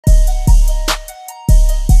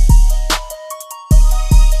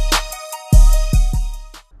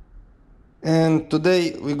And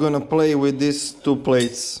today we're gonna play with these two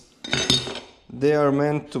plates. They are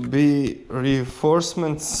meant to be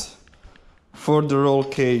reinforcements for the roll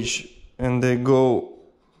cage, and they go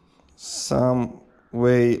some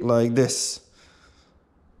way like this.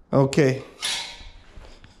 Okay.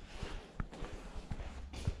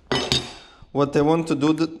 What I want to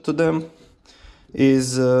do to them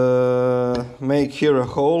is make here a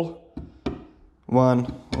hole,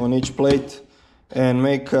 one on each plate, and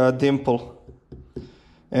make a dimple.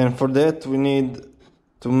 And for that we need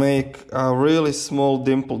to make a really small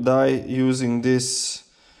dimple die using this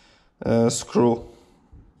screw.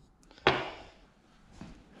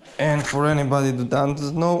 And for anybody that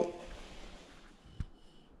doesn't know,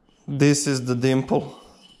 this is the dimple,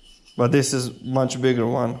 but this is much bigger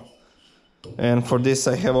one. And for this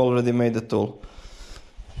I have already made a tool.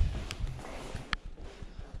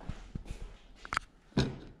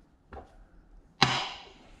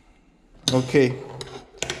 Okay,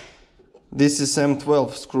 this is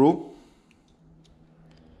M12 screw,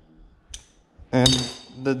 and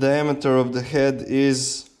the diameter of the head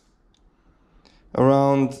is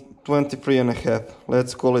around 23.5.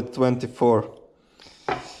 Let's call it 24.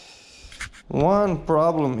 One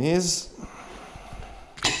problem is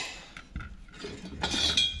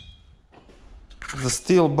the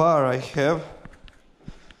steel bar I have,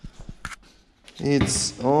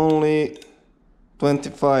 it's only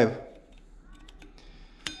 25.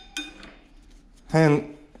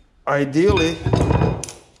 And ideally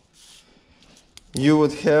you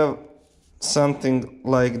would have something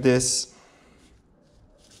like this.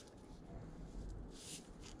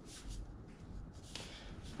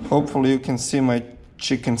 Hopefully you can see my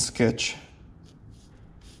chicken sketch.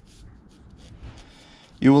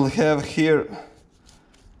 You will have here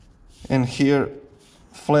and here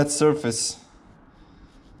flat surface,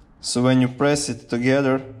 so when you press it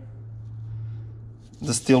together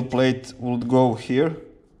the steel plate would go here,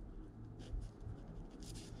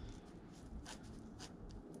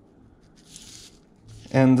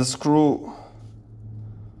 and the screw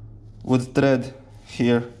would thread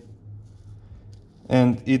here,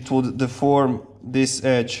 and it would deform this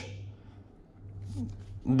edge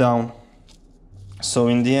down. So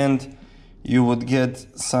in the end you would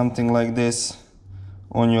get something like this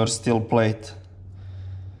on your steel plate.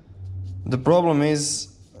 The problem is,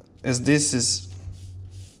 as this is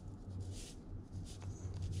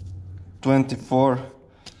 24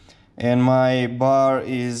 and my bar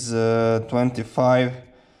is 25,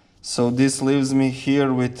 so this leaves me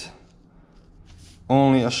here with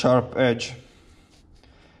only a sharp edge,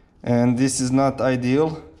 and this is not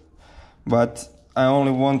ideal, but I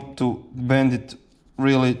only want to bend it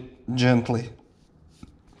really gently.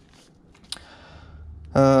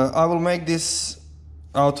 I will make this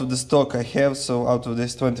out of the stock I have, so out of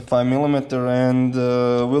this 25mm, and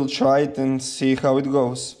we'll try it and see how it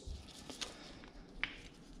goes.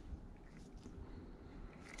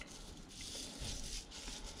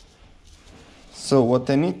 So what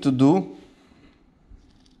I need to do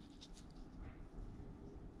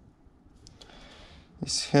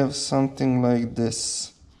is have something like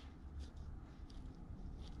this.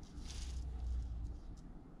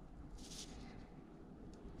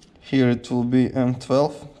 Here it will be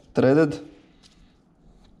M12 threaded.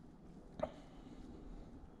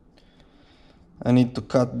 I need to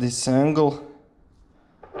cut this angle,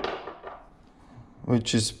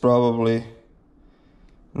 which is probably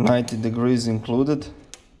 90 degrees included.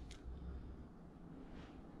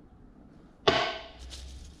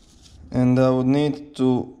 And I would need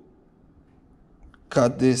to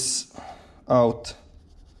cut this out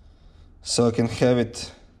so I can have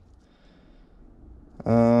it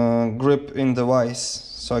grip in the vise,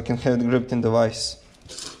 so I can have it gripped in the vise.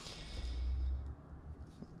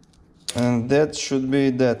 And that should be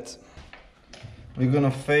that. We're gonna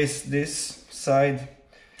face this side,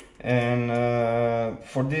 and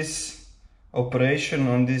for this operation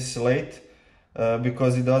on this lathe,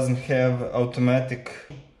 because it doesn't have automatic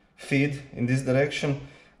feed in this direction,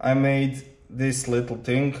 I made this little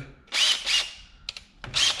thing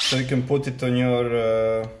so you can put it on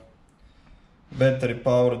your battery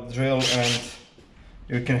powered drill, and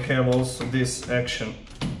you can have also this action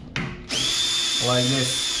like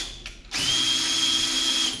this.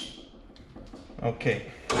 Okay.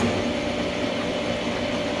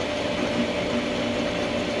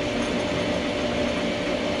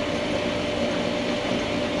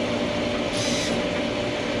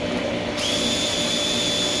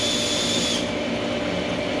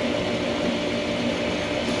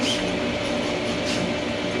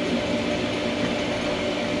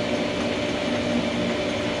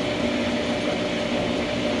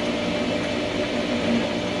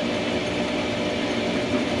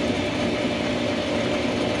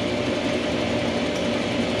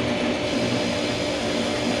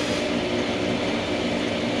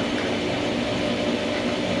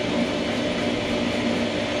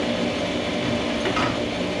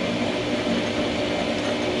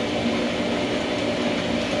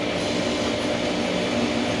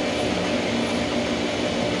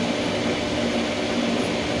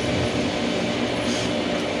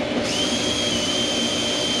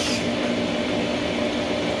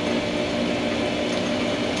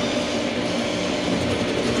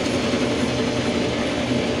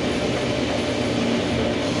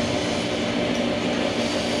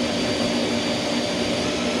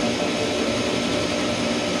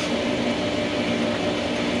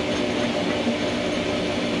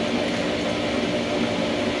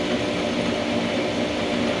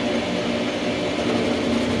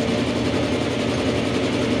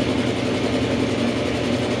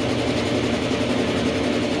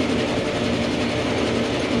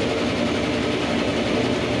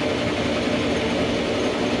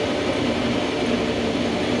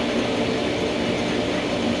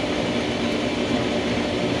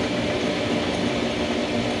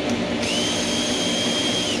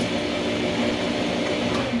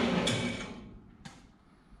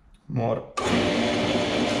 more.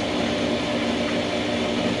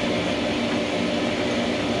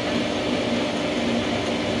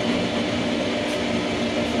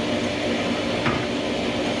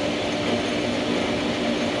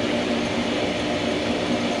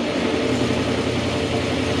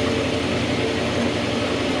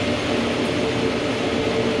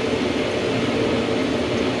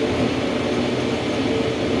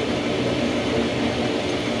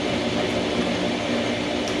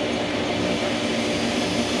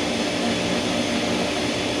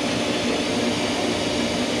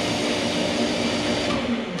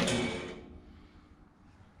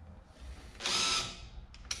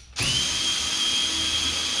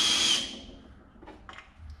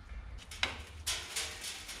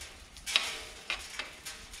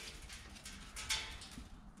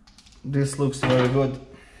 This looks very good.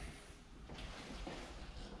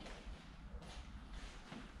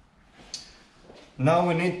 Now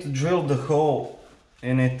we need to drill the hole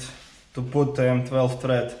in it to put the M12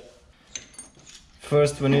 thread.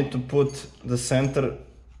 First we need to put the center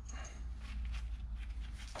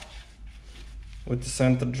with the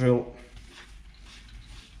center drill.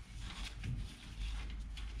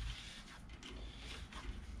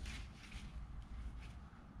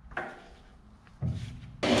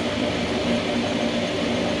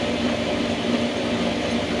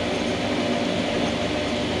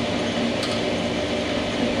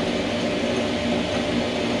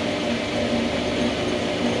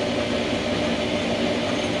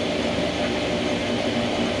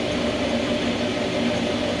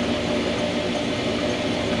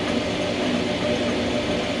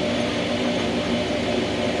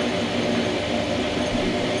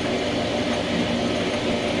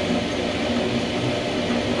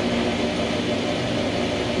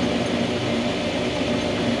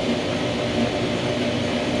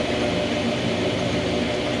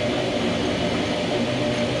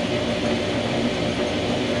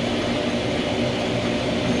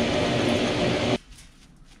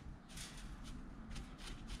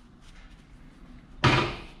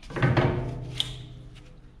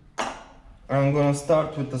 I'm gonna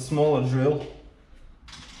start with a smaller drill.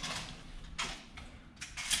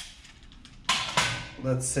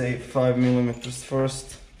 Let's say 5 millimeters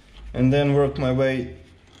first, and then work my way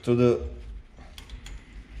to the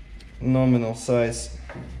nominal size,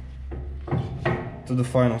 to the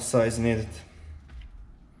final size needed.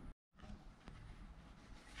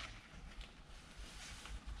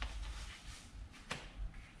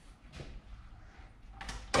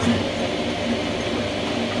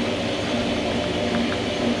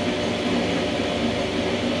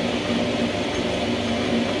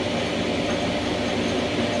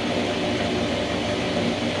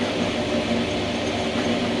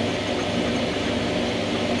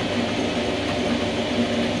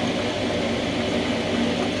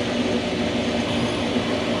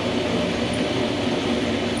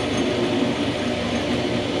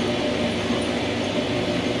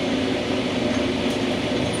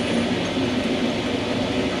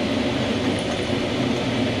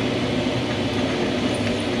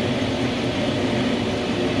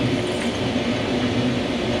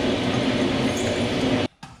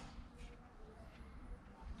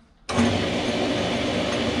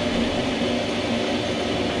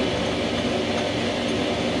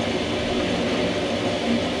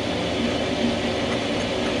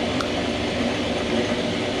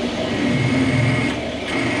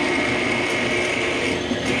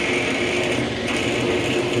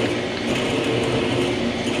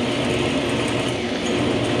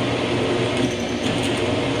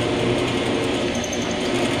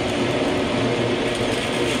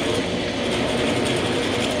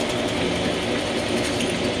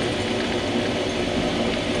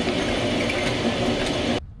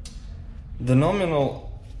 The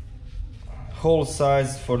nominal hole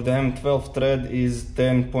size for the M12 thread is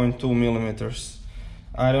 10.2 millimeters.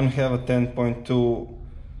 I don't have a 10.2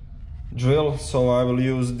 drill, so I will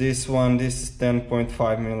use this one. This is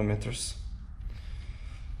 10.5 millimeters.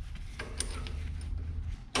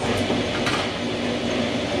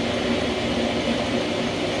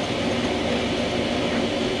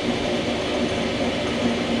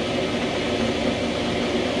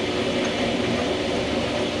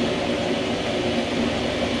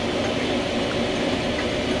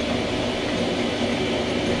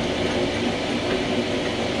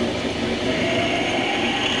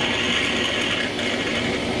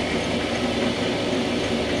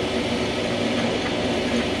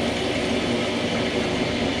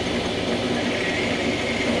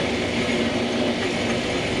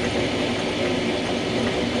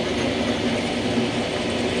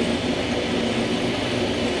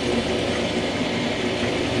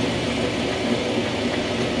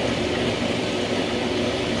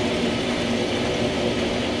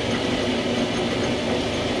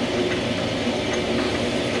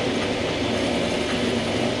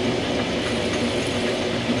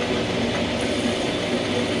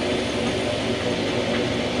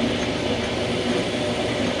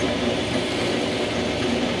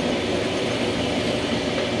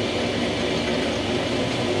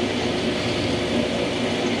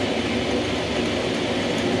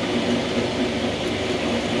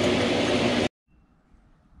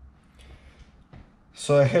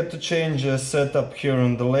 So I had to change a setup here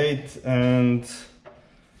on the lathe, and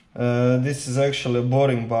this is actually a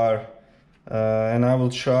boring bar, and I will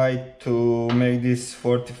try to make this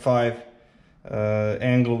 45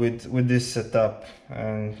 angle with this setup,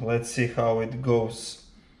 and let's see how it goes.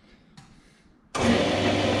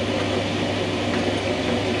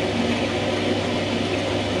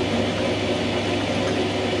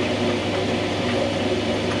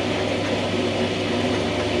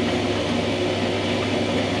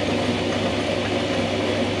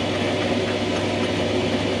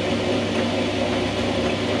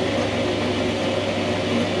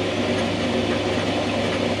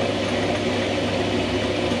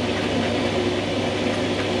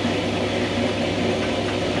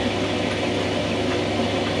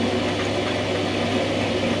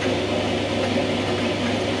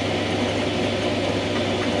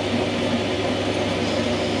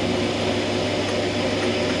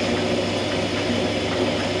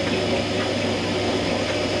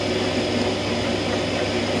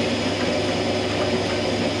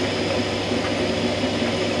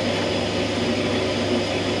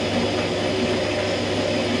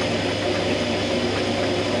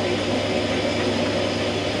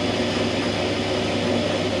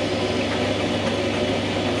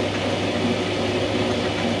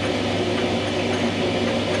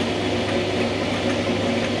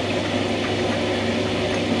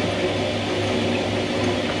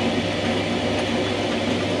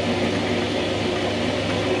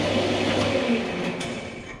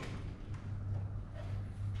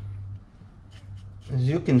 As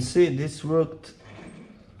you can see, this worked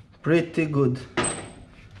pretty good,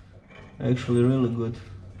 actually really good.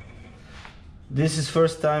 This is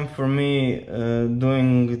first time for me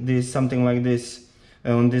doing this, something like this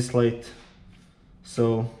on this lathe,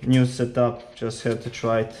 so new setup, just had to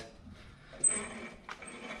try it.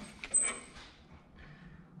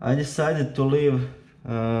 I decided to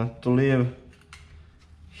leave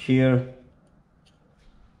here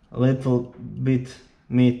a little bit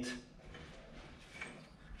meat,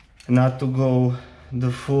 not to go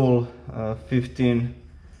the full 15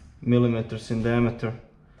 millimeters in diameter.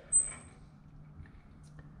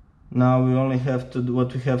 Now we only have to do,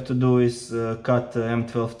 what we have to do is cut the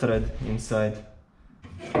M12 thread inside.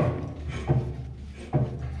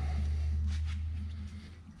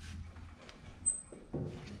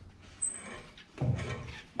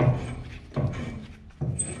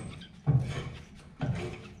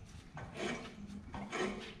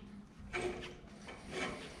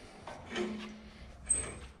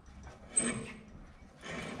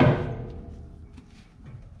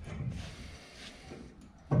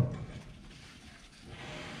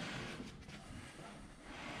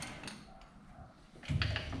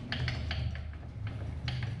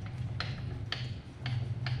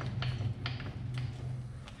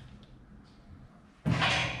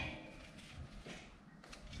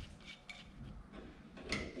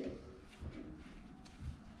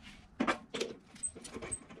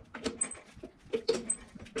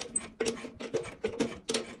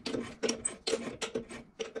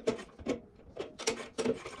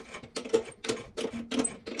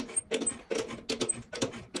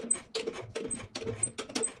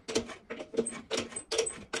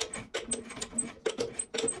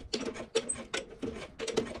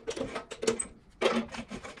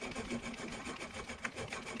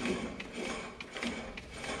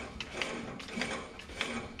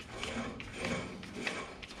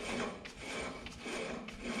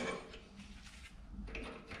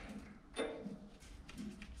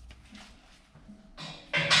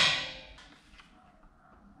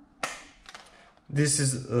 This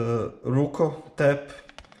is a Ruko tap,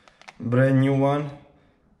 brand new one,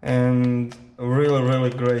 and a really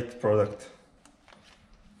great product.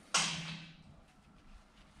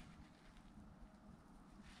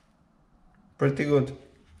 Pretty good.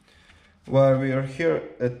 While we are here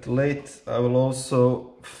at lathe, I will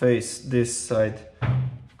also face this side,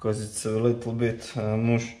 because it's a little bit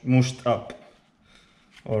mushed up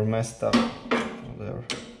or messed up, whatever.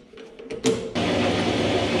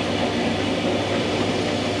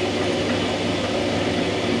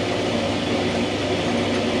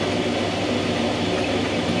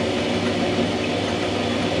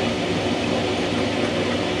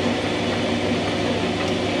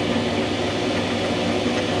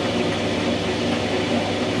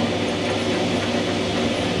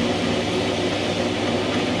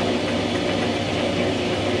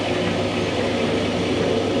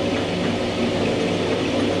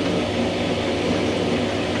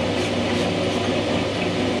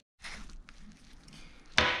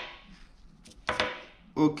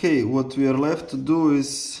 Okay, what we are left to do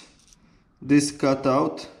is this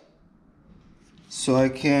cutout so I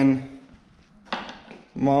can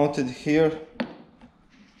mount it here,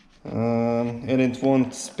 and it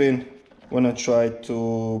won't spin when I try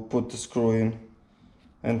to put the screw in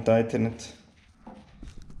and tighten it.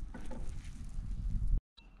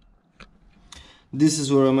 This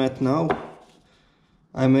is where I'm at now.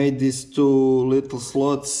 I made these two little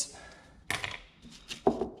slots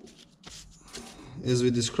as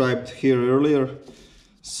we described here earlier,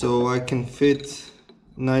 so I can fit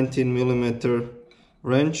 19mm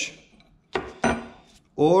wrench,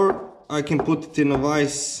 or I can put it in a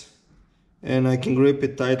vise and I can grip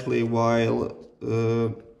it tightly while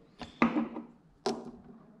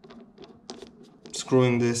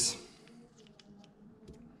screwing this.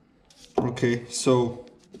 Okay, so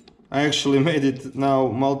I actually made it now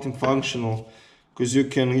multifunctional, because you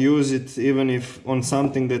can use it even if on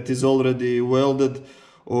something that is already welded,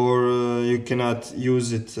 or you cannot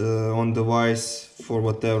use it on the vise for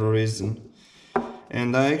whatever reason.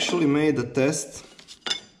 And I actually made a test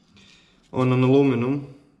on an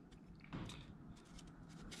aluminum,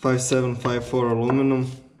 5754 aluminum,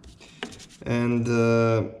 and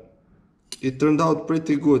it turned out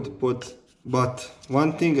pretty good, but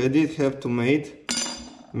one thing I did have to make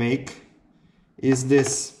is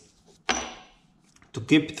this, to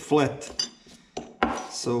keep it flat.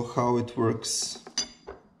 So how it works,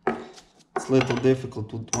 it's a little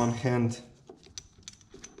difficult with one hand.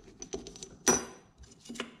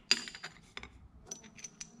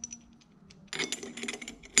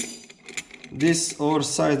 This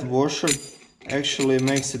oversized washer actually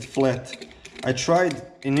makes it flat. I tried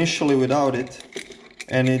initially without it,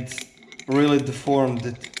 and it really deformed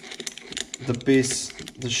it,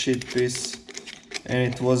 the sheet piece,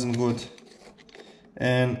 and it wasn't good.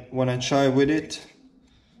 And when I tried with it,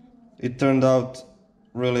 it turned out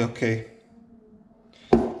really okay.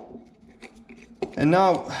 And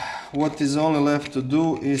now what is only left to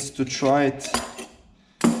do is to try it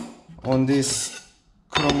on these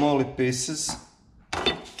chromoly pieces.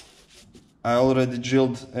 I already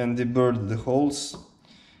drilled and deburred the holes,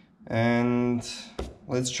 and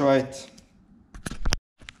let's try it.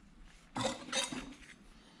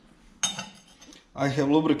 I have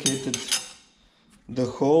lubricated the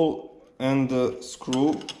hole and the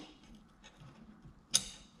screw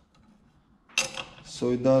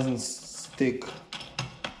so it doesn't stick.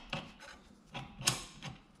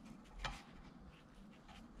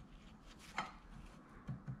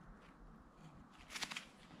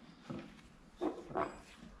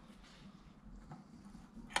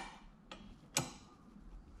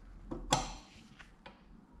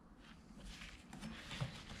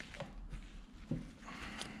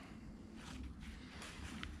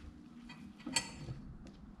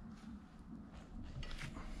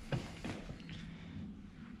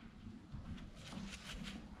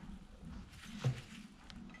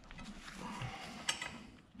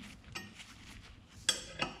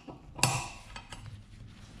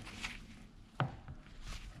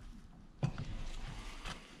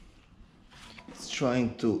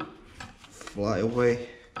 Trying to fly away.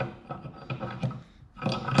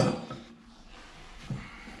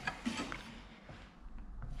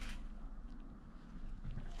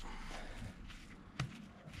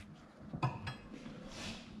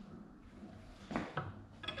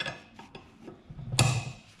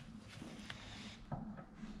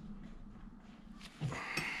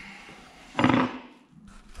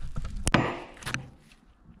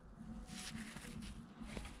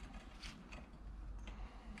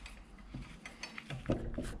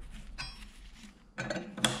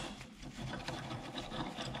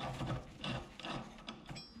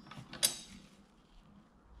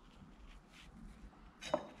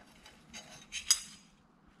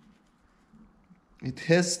 It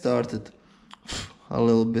has started a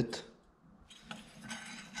little bit.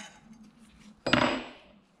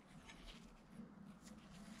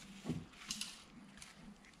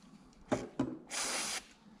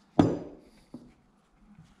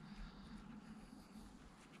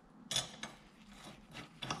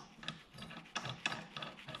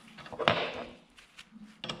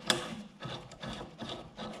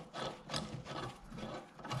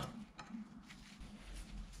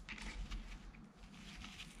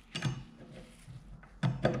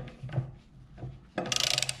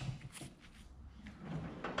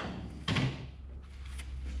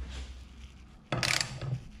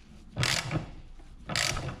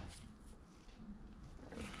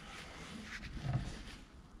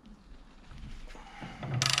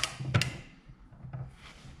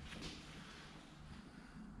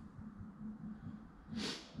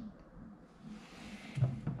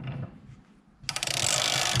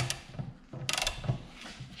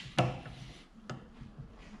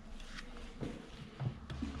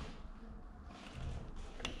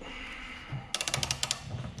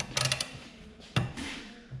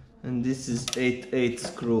 and this is 8/8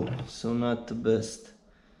 screw, so not the best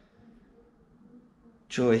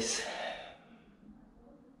choice.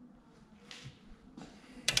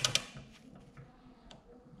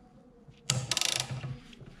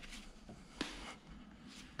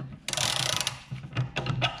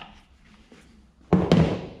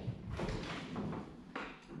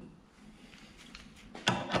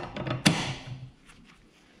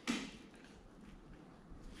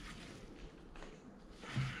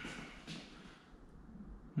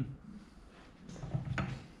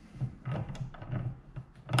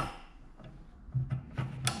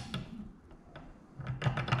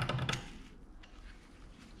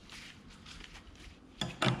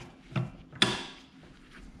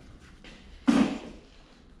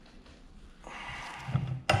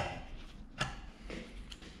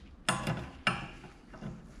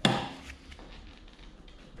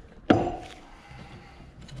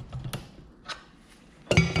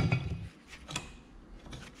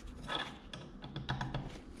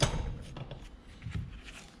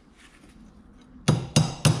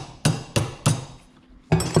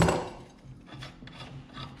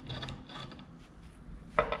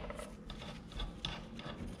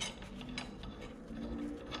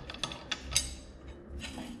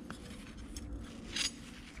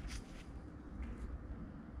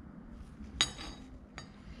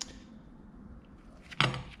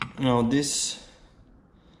 Now this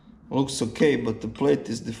looks okay, but the plate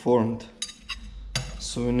is deformed,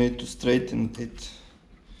 so we need to straighten it.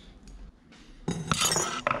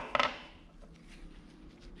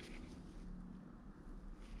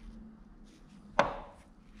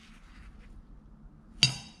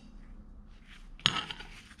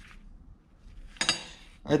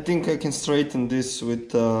 I think I can straighten this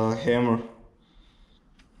with a hammer.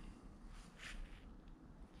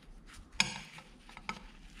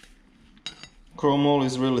 Chrome wool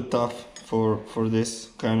is really tough for this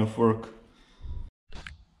kind of work.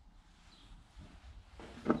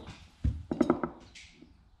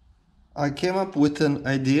 I came up with an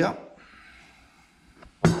idea.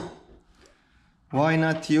 Why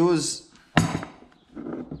not use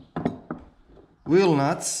wheel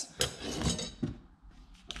nuts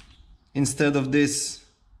instead of this?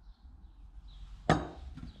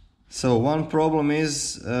 So one problem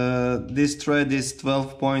is this thread is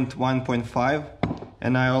 12.1.5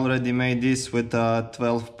 and I already made this with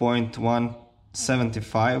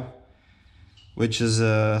 12.175, which is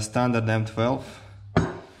a standard M12.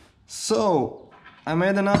 So I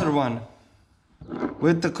made another one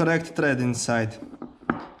with the correct thread inside.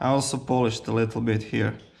 I also polished a little bit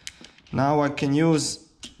here. Now I can use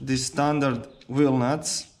these standard wheel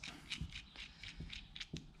nuts,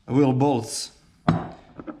 wheel bolts,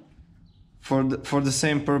 for the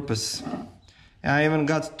same purpose. I even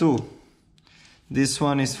got two. This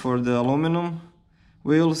one is for the aluminum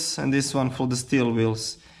wheels and this one for the steel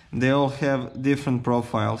wheels. They all have different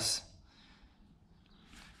profiles.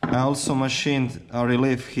 I also machined a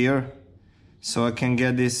relief here so I can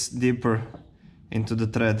get this deeper into the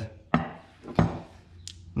thread.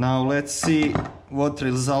 Now let's see what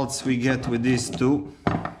results we get with these two.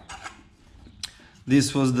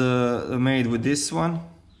 This was made with this one.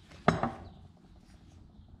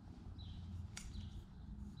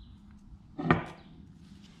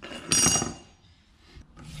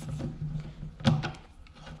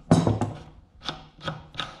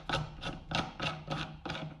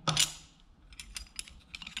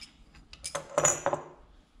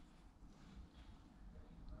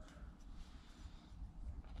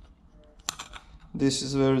 This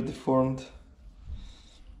is very deformed,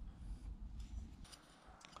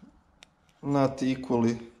 not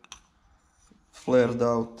equally flared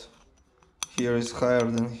out. Here is higher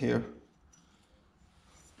than here.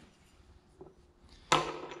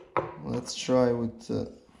 Let's try with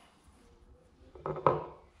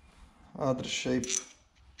other shape.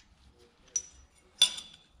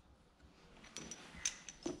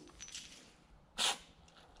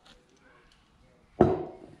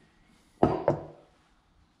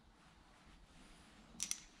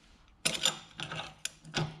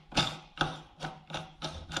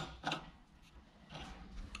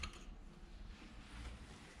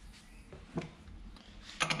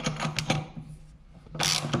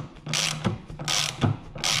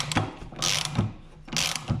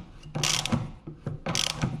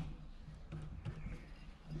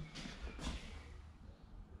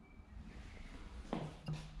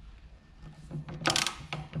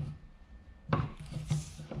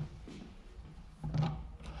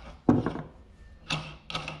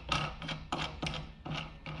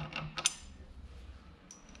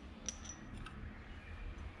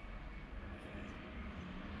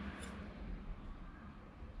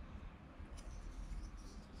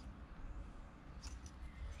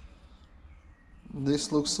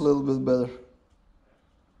 This looks a little bit better.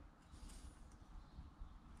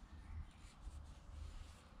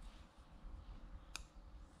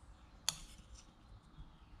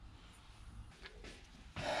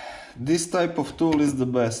 This type of tool is the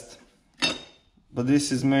best, but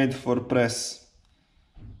this is made for press.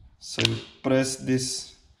 So you press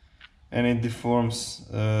this and it deforms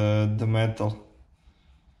the metal.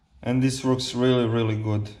 And this works really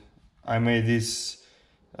good. I made this,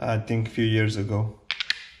 I think, a few years ago.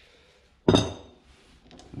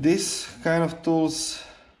 This kind of tools,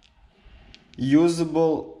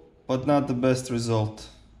 usable, but not the best result.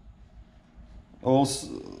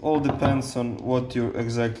 All depends on what you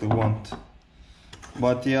exactly want.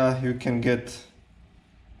 But yeah, you can get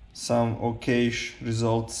some okayish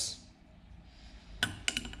results.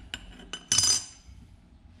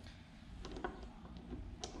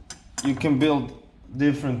 You can build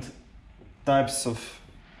different types of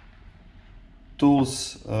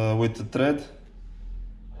tools with the thread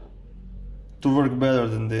to work better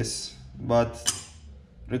than this, but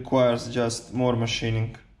requires just more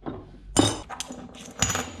machining.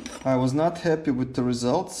 I was not happy with the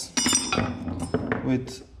results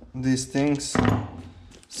with these things,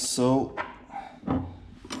 so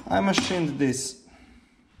I machined this.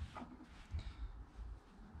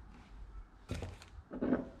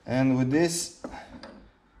 And with this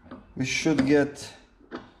we should get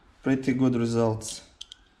pretty good results.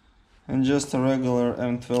 And just a regular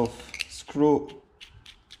M12 screw,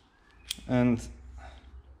 and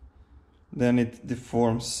then it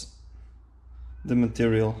deforms the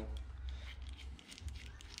material.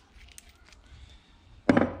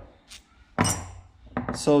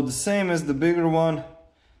 So the same as the bigger one,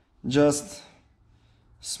 just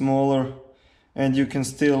smaller, and you can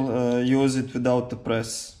still use it without the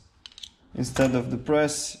press. Instead of the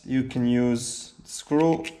press, you can use the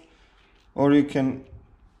screw, or you can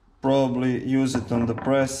probably use it on the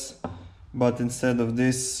press, but instead of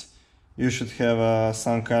this you should have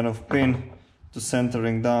some kind of pin to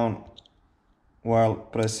centering down while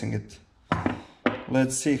pressing it.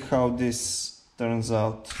 Let's see how this turns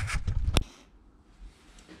out.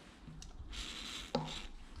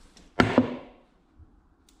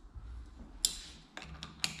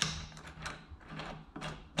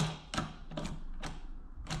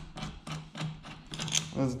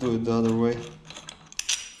 Let's do it the other way,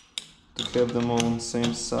 to have them all on the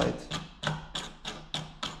same side.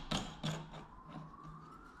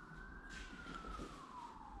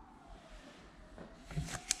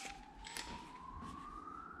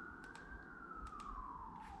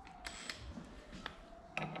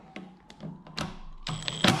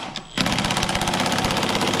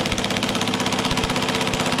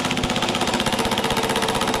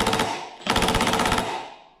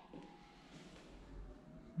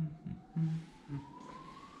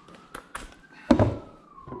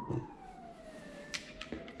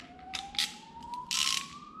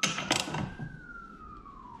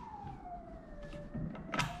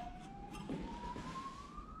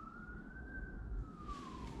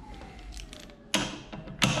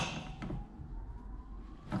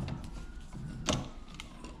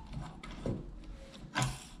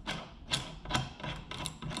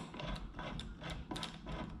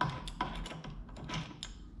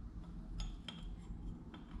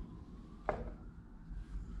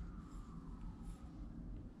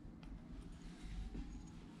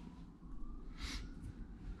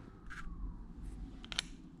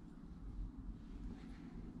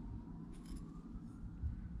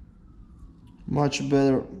 Much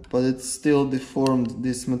better, but it's still deformed,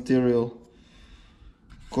 this material,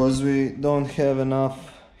 because we don't have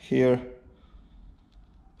enough here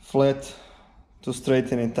flat to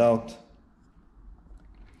straighten it out.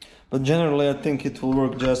 But generally I think it will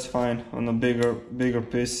work just fine on the bigger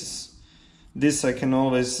pieces. This I can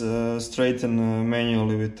always straighten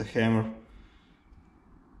manually with the hammer.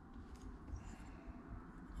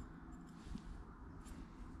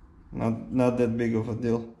 Not that big of a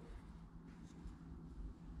deal.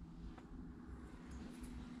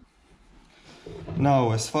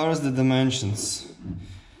 Now, as far as the dimensions,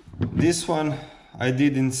 this one I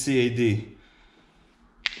did in CAD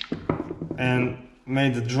and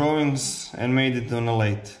made the drawings and made it on a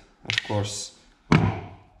lathe, of course.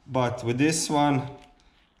 But with this one,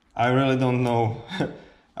 I really don't know.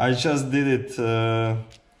 I just did it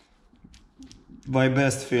by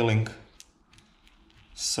best feeling.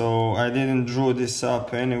 So I didn't draw this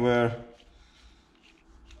up anywhere.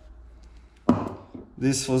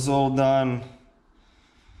 This was all done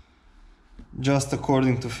just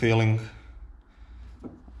according to feeling.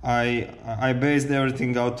 I based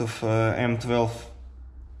everything out of M12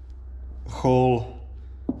 hole,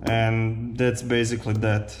 and that's basically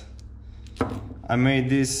that. I made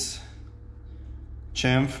this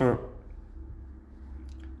chamfer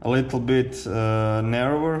a little bit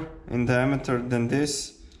narrower in diameter than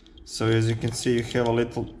this, so as you can see you have a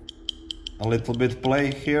little bit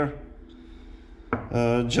play here,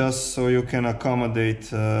 just so you can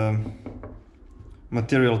accommodate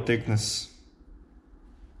material thickness.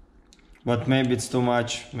 But maybe it's too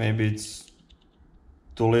much, maybe it's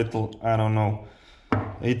too little, I don't know.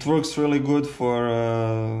 It works really good for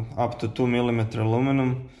up to 2mm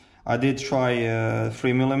aluminum. I did try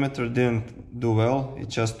 3mm, didn't do well,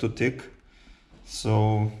 it's just too thick,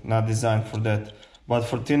 so not designed for that. But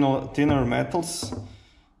for thinner metals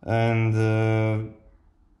and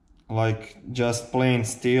like just plain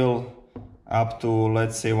steel up to,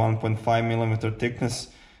 let's say, 1.5mm thickness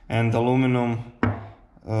and aluminum,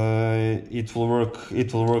 it will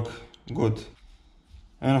work good.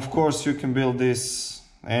 And of course you can build this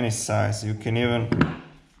any size. You can even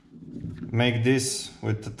make this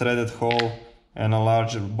with a threaded hole and a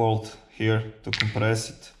larger bolt here to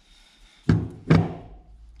compress it.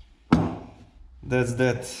 That's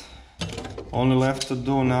that. Only left to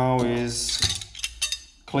do now is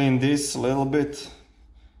clean this a little bit,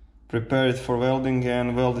 prepare it for welding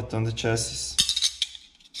and weld it on the chassis.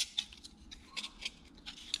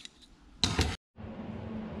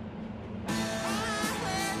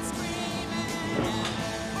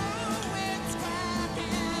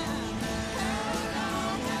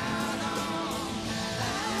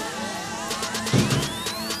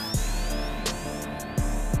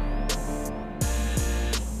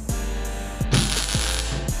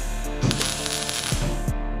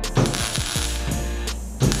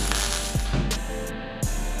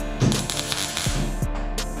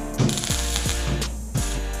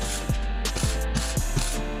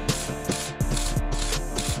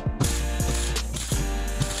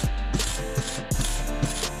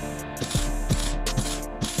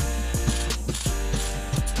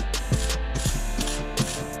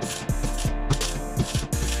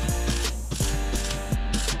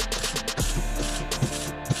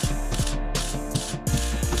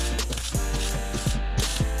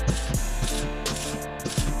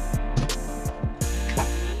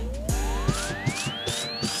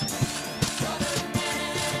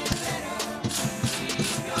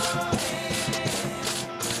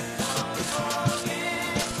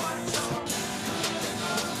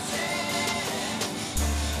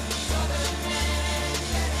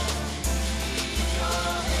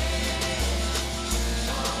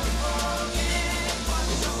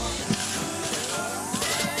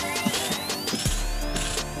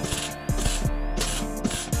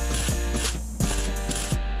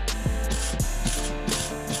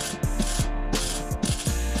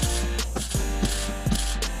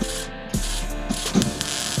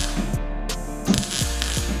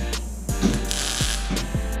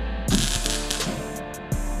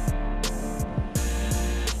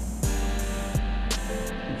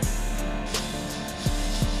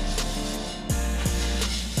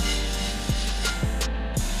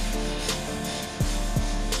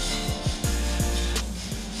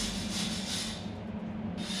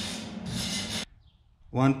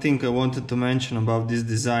 One thing I wanted to mention about this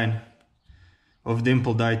design of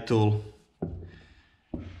Dimple die tool,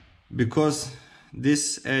 because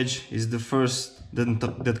this edge is the first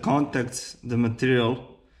that contacts the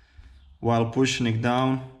material while pushing it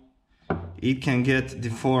down, it can get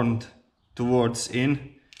deformed towards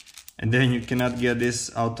in, and then you cannot get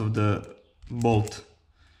this out of the bolt.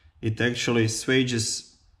 It actually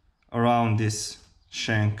swages around this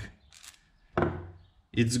shank.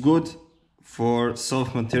 It's good for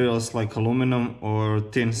soft materials like aluminum or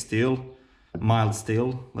thin steel, mild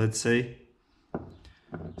steel, let's say.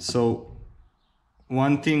 So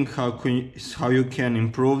one thing how you can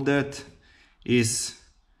improve that is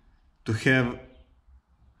to have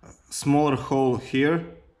a smaller hole here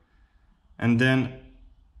and then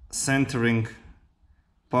centering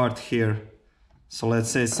part here. So let's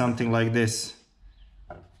say something like this,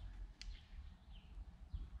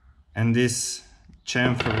 and this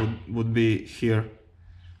chamfer would be here.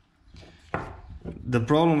 The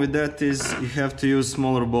problem with that is you have to use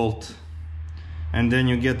smaller bolt, and then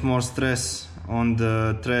you get more stress on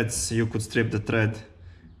the threads. You could strip the thread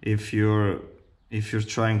if you're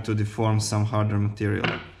trying to deform some harder material.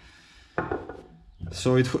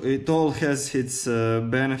 So it all has its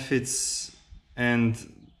benefits and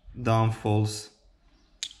downfalls.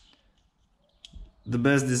 The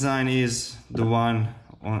best design is the one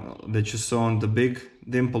that you saw on the big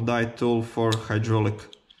Dimple die tool for hydraulic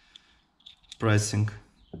pressing.